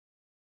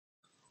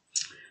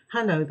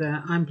Hello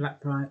there, I'm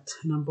Blackbright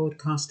and I'm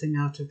broadcasting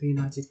out of the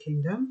United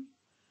Kingdom,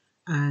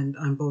 and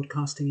I'm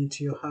broadcasting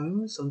into your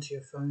homes, onto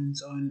your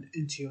phones,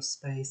 into your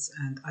space,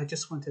 and I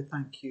just want to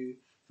thank you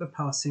for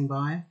passing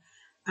by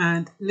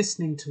and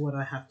listening to what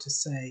I have to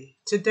say.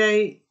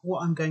 Today,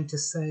 what I'm going to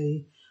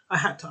say, I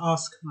had to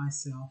ask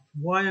myself,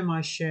 why am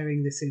I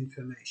sharing this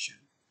information?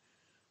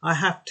 I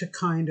have to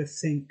kind of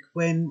think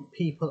when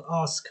people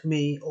ask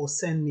me or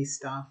send me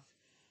stuff,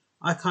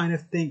 I kind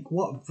of think,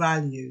 what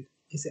value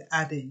is it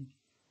adding?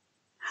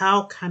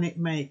 How can it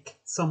make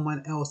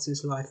someone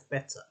else's life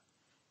better?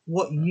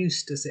 What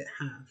use does it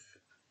have?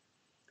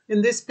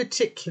 In this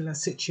particular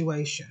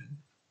situation,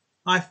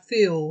 I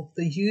feel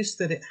the use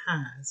that it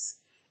has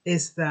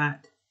is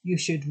that you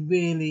should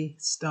really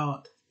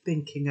start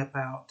thinking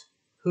about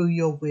who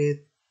you're with,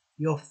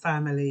 your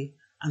family,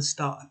 and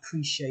start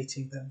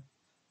appreciating them.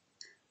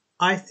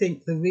 I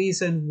think the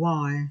reason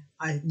why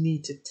I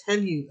need to tell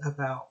you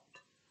about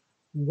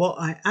what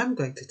I am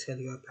going to tell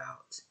you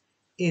about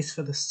is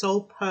for the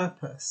sole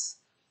purpose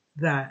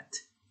that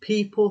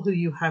people who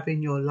you have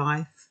in your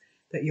life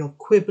that you're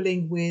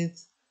quibbling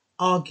with,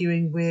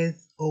 arguing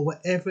with, or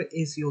whatever it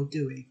is you're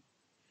doing,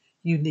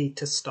 you need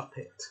to stop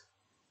it.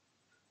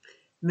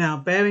 Now,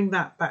 bearing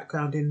that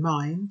background in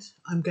mind,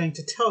 I'm going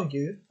to tell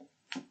you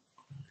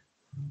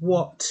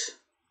what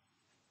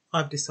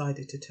I've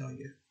decided to tell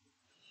you.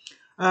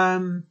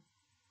 I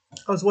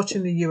was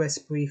watching the US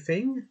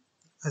briefing,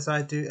 as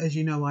I do, as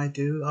you know I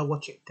do. I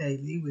watch it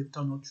daily with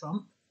Donald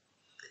Trump.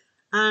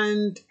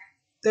 And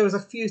there was a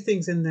few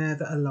things in there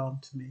that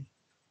alarmed me.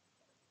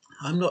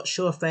 I'm not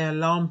sure if they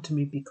alarmed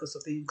me because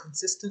of the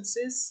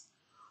inconsistencies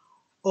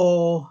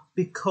or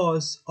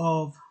because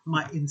of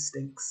my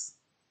instincts.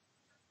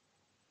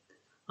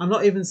 I'm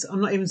not even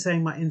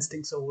saying my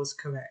instincts are always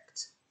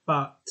correct,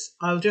 but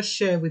I'll just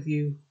share with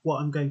you what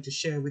I'm going to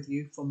share with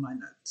you from my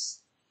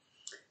notes.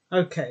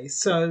 Okay,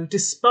 so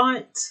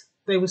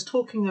they was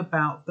talking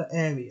about the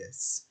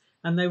areas,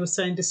 and they were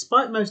saying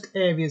despite most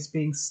areas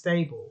being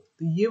stable,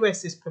 the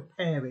US is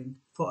preparing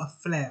for a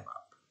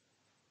flare-up,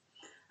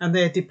 and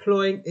they're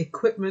deploying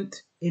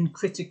equipment in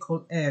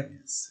critical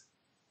areas.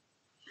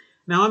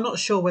 Now, I'm not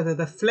sure whether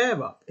the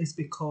flare-up is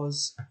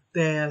because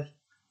they're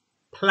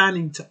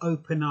planning to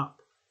open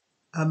up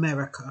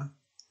America,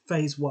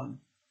 phase 1.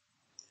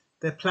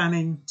 They're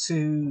planning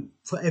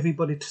for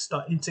everybody to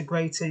start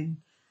integrating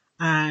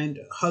and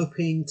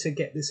hoping to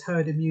get this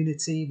herd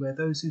immunity where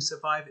those who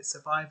survive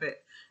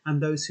it,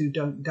 and those who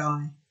don't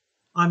die.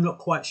 I'm not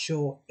quite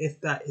sure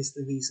if that is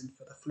the reason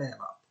for the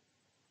flare-up.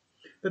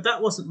 But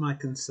that wasn't my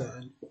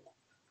concern.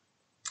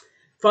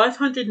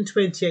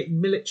 528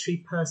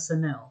 military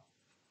personnel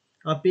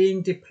are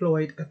being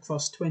deployed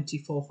across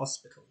 24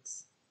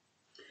 hospitals.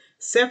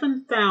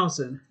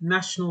 7,000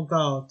 National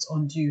Guards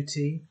on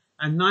duty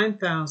and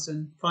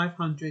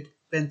 9,500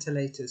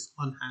 ventilators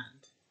on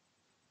hand.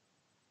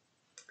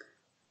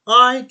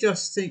 I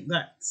just think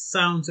that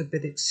sounds a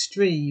bit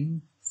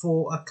extreme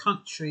for a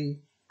country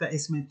that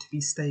is meant to be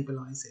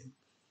stabilising,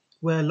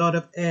 where a lot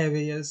of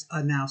areas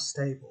are now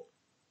stable.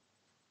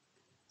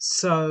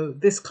 So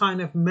this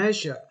kind of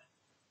measure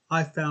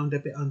I found a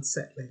bit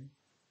unsettling.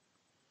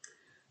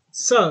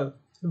 So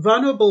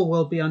vulnerable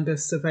will be under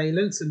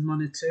surveillance and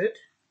monitored.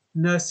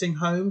 Nursing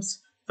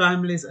homes,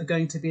 families are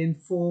going to be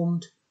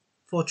informed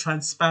for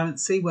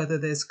transparency whether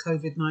there's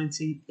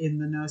COVID-19 in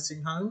the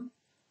nursing home.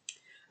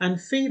 And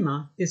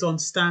FEMA is on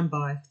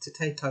standby to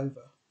take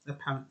over,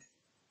 apparently.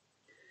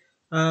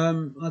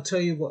 I'll tell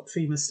you what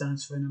FEMA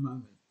stands for in a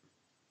moment.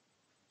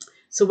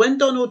 So when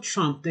Donald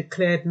Trump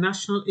declared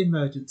national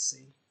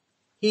emergency,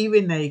 he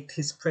reneged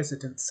his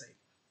presidency.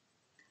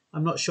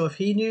 I'm not sure if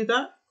he knew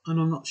that, and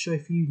I'm not sure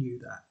if you knew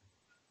that.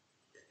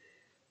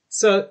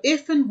 So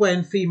if and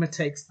when FEMA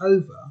takes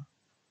over,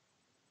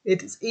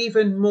 it is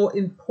even more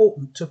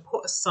important to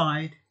put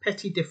aside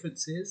petty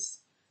differences,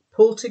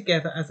 pull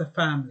together as a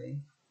family.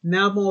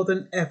 Now more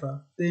than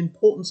ever, the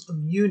importance of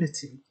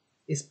unity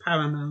is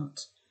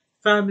paramount.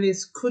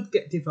 Families could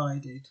get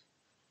divided.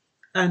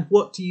 And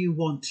what do you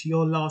want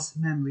your last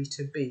memory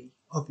to be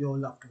of your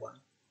loved one?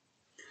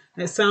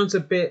 It sounds a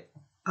bit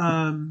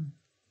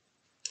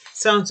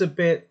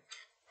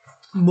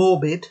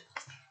morbid,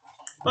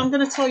 but I'm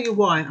going to tell you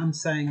why I'm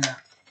saying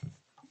that.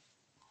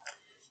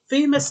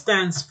 FEMA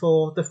stands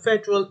for the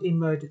Federal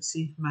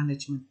Emergency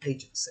Management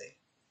Agency.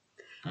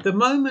 The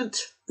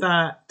moment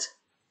that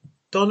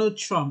Donald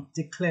Trump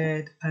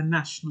declared a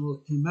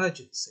national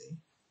emergency,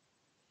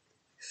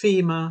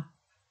 FEMA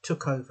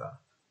took over.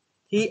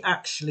 He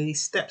actually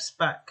steps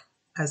back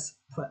as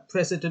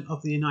President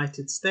of the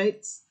United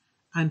States,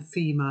 and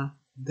FEMA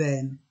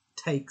then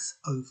takes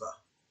over.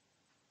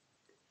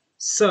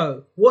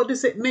 So, what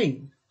does it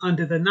mean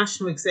under the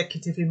National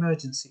Executive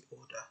Emergency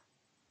Order?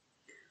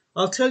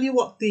 I'll tell you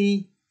what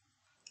the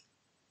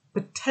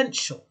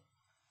potential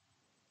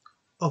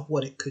of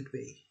what it could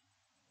be.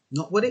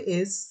 Not what it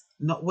is,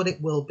 not what it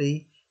will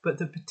be, but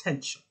the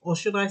potential, or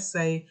should I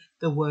say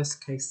the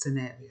worst case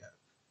scenario.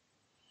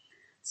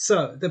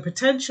 So the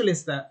potential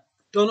is that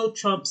Donald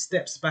Trump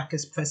steps back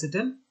as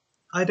president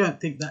I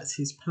don't think that's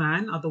his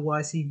plan.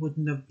 Otherwise, he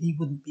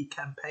wouldn't be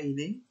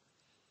campaigning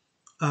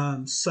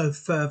so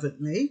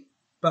fervently.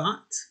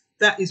 But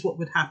that is what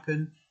would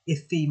happen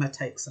if FEMA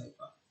takes over.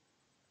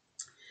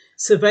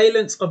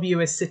 Surveillance of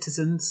US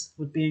citizens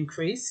would be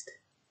increased.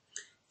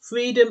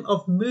 Freedom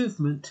of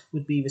movement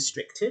would be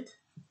restricted.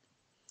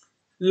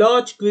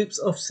 Large groups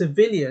of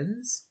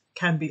civilians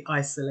can be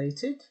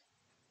isolated.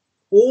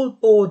 All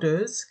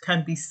borders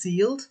can be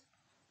sealed,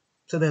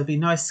 so there'll be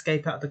no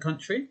escape out of the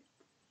country.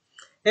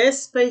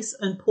 Airspace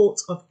and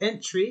ports of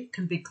entry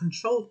can be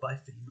controlled by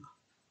FEMA.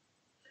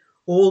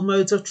 All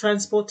modes of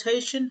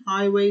transportation,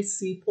 highways,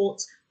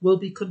 seaports, will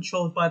be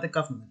controlled by the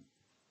government.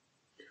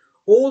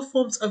 All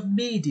forms of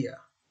media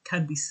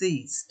can be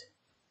seized.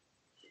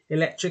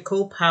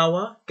 Electrical,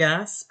 power,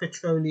 gas,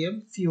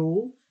 petroleum,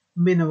 fuel,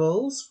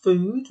 minerals,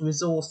 food,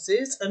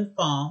 resources, and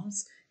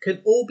farms can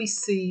all be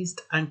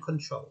seized and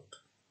controlled.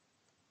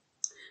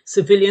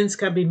 Civilians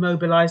can be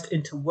mobilised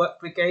into work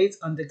brigades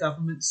under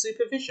government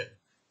supervision.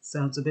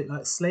 Sounds a bit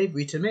like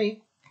slavery to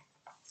me.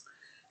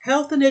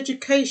 Health and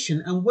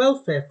education and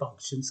welfare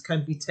functions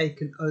can be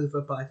taken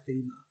over by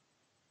FEMA.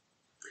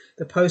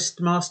 The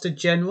Postmaster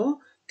General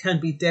can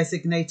be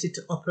designated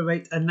to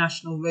operate a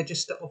national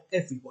register of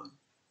everyone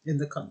in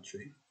the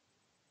country.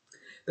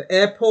 The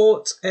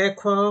airports,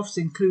 aircrafts,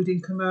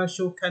 including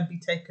commercial, can be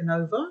taken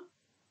over.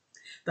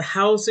 The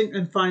Housing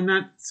and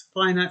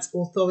Finance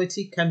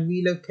Authority can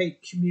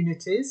relocate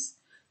communities,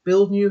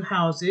 build new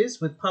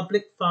houses with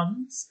public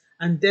funds,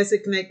 and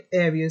designate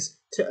areas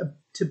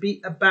to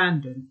be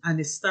abandoned and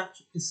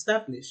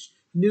establish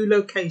new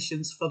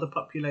locations for the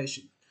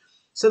population.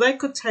 So they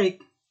could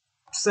take,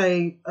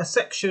 say, a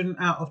section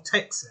out of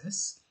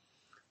Texas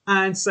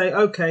and say,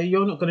 okay,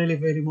 you're not going to live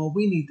here anymore.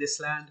 We need this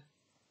land.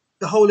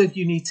 The whole of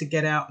you need to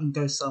get out and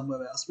go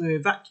somewhere else. We're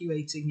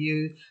evacuating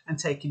you and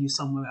taking you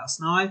somewhere else.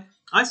 Now,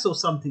 I saw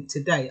something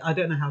today. I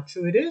don't know how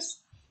true it is,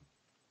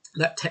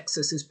 that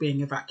Texas is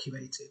being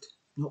evacuated.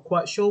 Not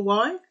quite sure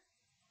why,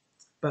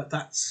 but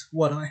that's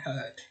what I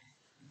heard.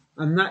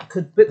 And that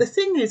could, but the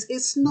thing is,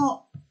 it's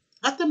not,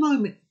 at the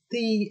moment,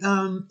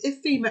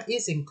 if FEMA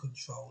is in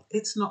control,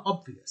 it's not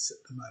obvious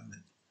at the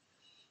moment.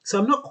 So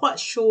I'm not quite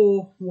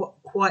sure what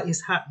quite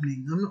is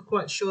happening. I'm not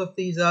quite sure if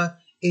these are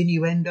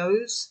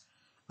innuendos.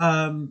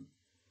 I'm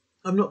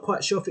not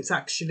quite sure if it's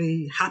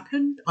actually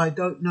happened. I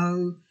don't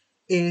know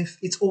if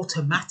it's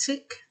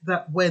automatic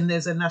that when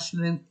there's a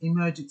national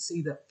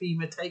emergency that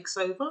FEMA takes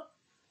over.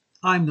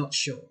 I'm not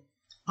sure.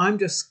 I'm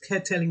just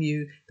telling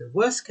you the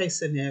worst case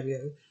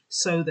scenario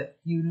so that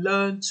you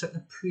learn to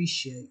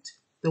appreciate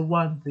the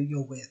one that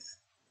you're with.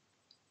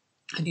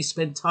 And you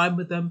spend time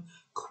with them,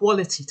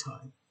 quality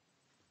time,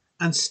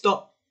 and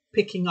stop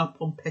picking up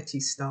on petty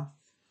stuff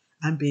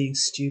and being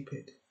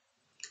stupid.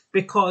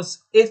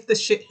 Because if the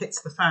shit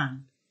hits the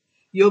fan,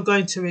 you're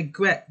going to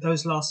regret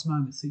those last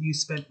moments that you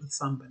spent with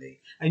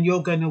somebody, and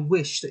you're going to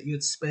wish that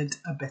you'd spent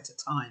a better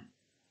time.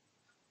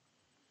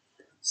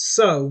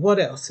 So what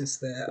else is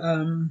there?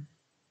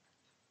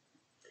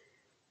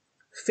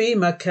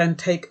 FEMA can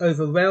take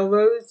over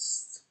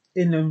railroads,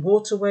 inland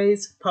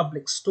waterways,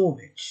 public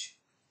storage.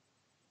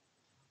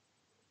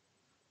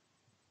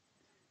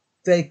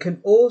 They can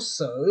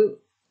also,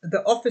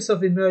 the Office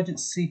of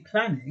Emergency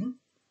Planning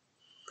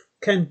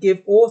can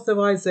give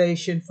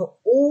authorization for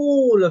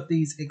all of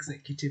these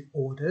executive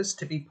orders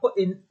to be put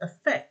in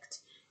effect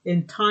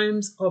in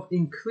times of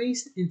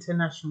increased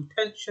international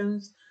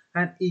tensions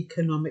and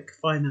economic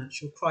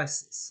financial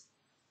crisis.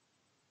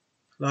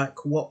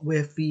 Like what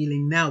we're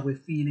feeling now, we're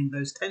feeling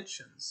those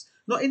tensions.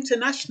 Not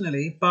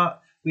internationally,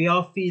 but we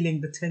are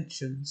feeling the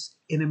tensions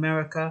in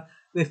America.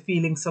 We're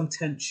feeling some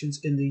tensions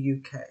in the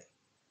UK.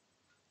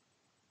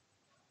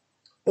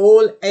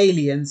 All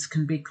aliens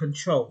can be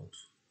controlled.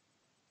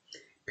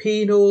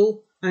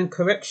 Penal and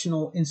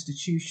correctional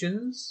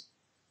institutions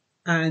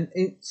all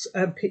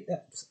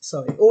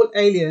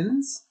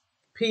aliens,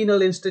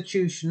 penal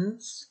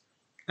institutions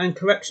and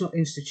correctional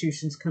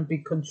institutions can be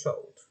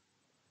controlled.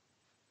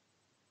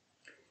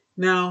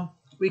 Now,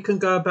 we can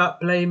go about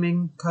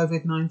blaming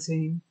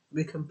COVID-19.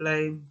 We can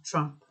blame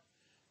Trump.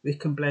 We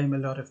can blame a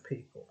lot of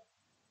people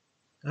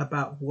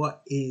about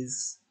what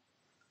is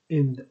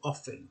in the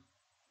offing,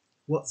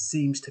 what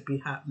seems to be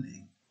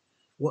happening,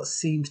 what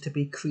seems to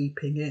be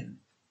creeping in.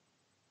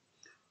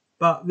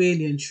 But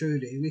really and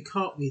truly, we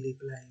can't really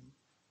blame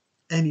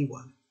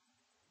anyone.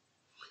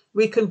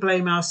 We can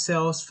blame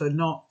ourselves for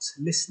not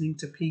listening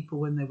to people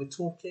when they were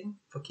talking,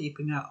 for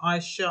keeping our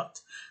eyes shut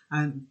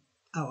and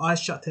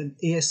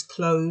ears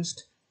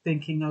closed,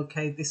 thinking,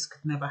 okay, this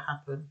could never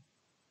happen.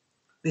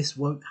 This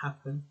won't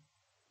happen.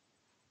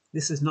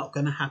 This is not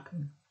going to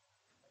happen.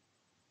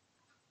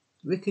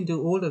 We can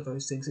do all of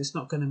those things. It's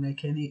not going to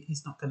make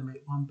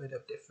one bit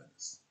of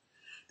difference.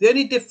 The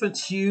only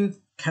difference you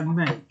can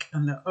make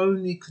and the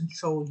only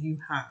control you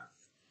have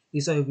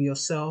is over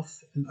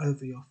yourself and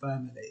over your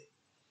family.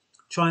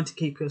 Trying to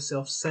keep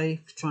yourself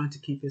safe, trying to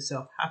keep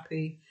yourself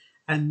happy,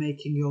 and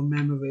making your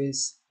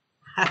memories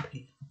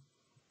happy.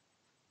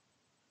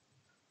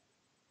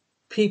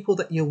 People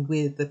that you're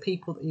with, the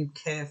people that you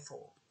care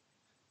for,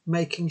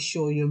 making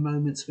sure your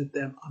moments with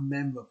them are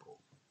memorable.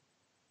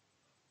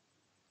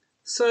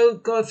 So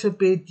God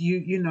forbid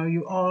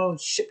you are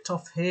shipped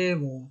off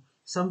here, or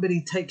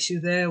somebody takes you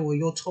there, or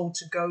you're told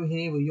to go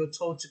here, or you're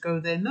told to go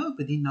there.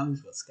 Nobody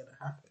knows what's going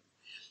to happen.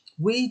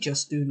 We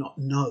just do not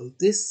know.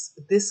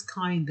 This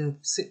kind of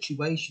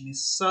situation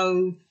is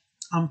so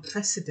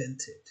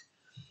unprecedented.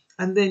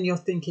 And then you're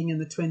thinking in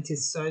the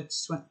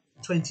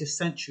 20th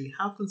century,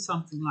 how can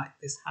something like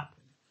this happen?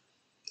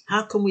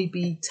 How can we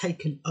be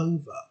taken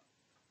over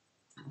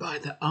by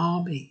the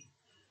army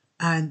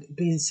and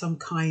be in some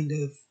kind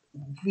of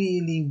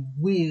really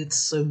weird,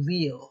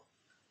 surreal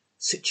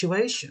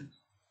situation?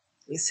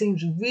 It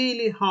seems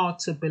really hard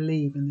to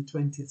believe in the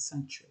 20th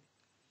century.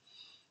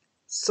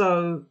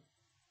 So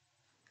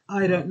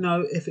I don't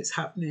know if it's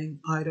happening.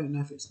 I don't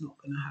know if it's not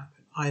going to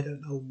happen. I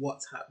don't know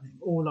what's happening.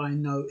 All I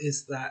know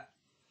is that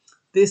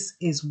this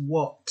is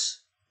what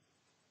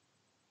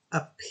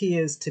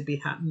appears to be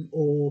happening,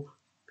 or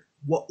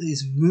what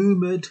is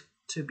rumoured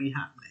to be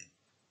happening.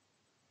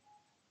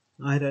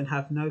 I don't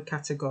have no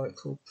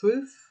categorical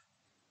proof,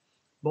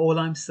 but all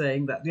I'm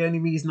saying that the only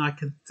reason I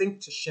can think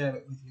to share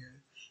it with you,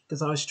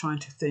 because I was trying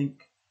to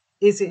think,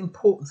 is it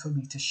important for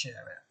me to share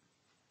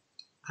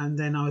it? And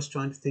then I was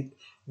trying to think,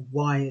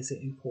 why is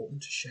it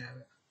important to share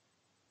it?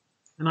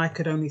 And I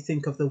could only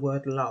think of the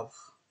word love.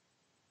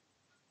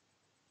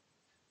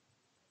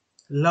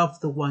 Love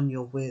the one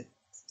you're with.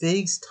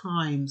 These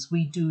times,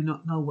 we do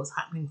not know what's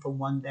happening from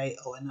one day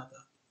or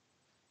another.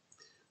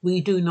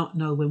 We do not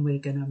know when we're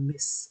going to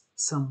miss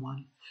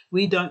someone.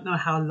 We don't know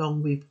how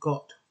long we've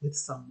got with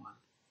someone.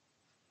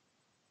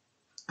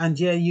 And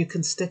yeah, you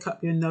can stick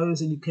up your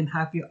nose and you can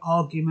have your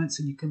arguments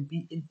and you can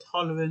be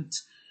intolerant.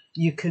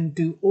 You can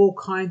do all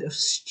kind of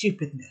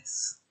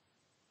stupidness.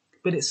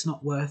 But it's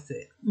not worth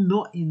it.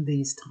 Not in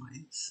these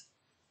times.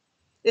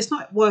 It's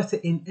not worth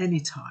it in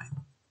any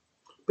time.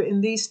 But in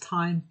these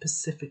times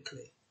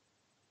specifically,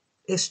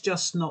 it's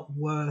just not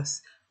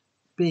worth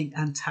being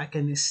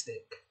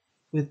antagonistic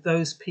with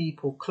those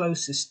people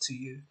closest to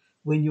you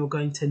when you're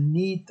going to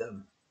need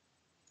them.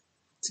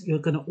 You're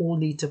going to all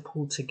need to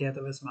pull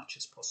together as much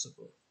as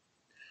possible.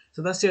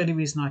 So that's the only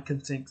reason I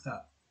can think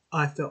that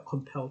I felt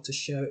compelled to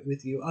share it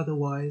with you.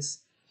 Otherwise,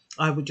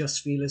 I would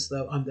just feel as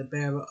though I'm the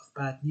bearer of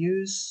bad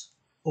news,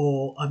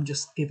 or I'm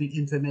just giving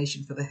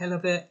information for the hell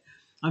of it.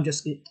 I'm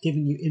just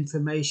giving you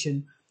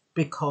information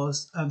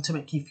because to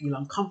make you feel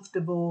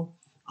uncomfortable.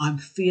 I'm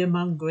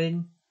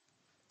fear-mongering,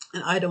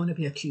 and I don't want to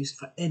be accused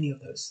for any of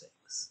those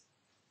things.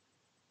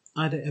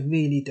 I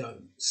really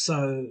don't.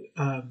 So,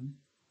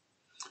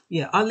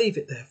 yeah, I'll leave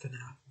it there for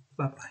now.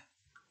 Bye-bye.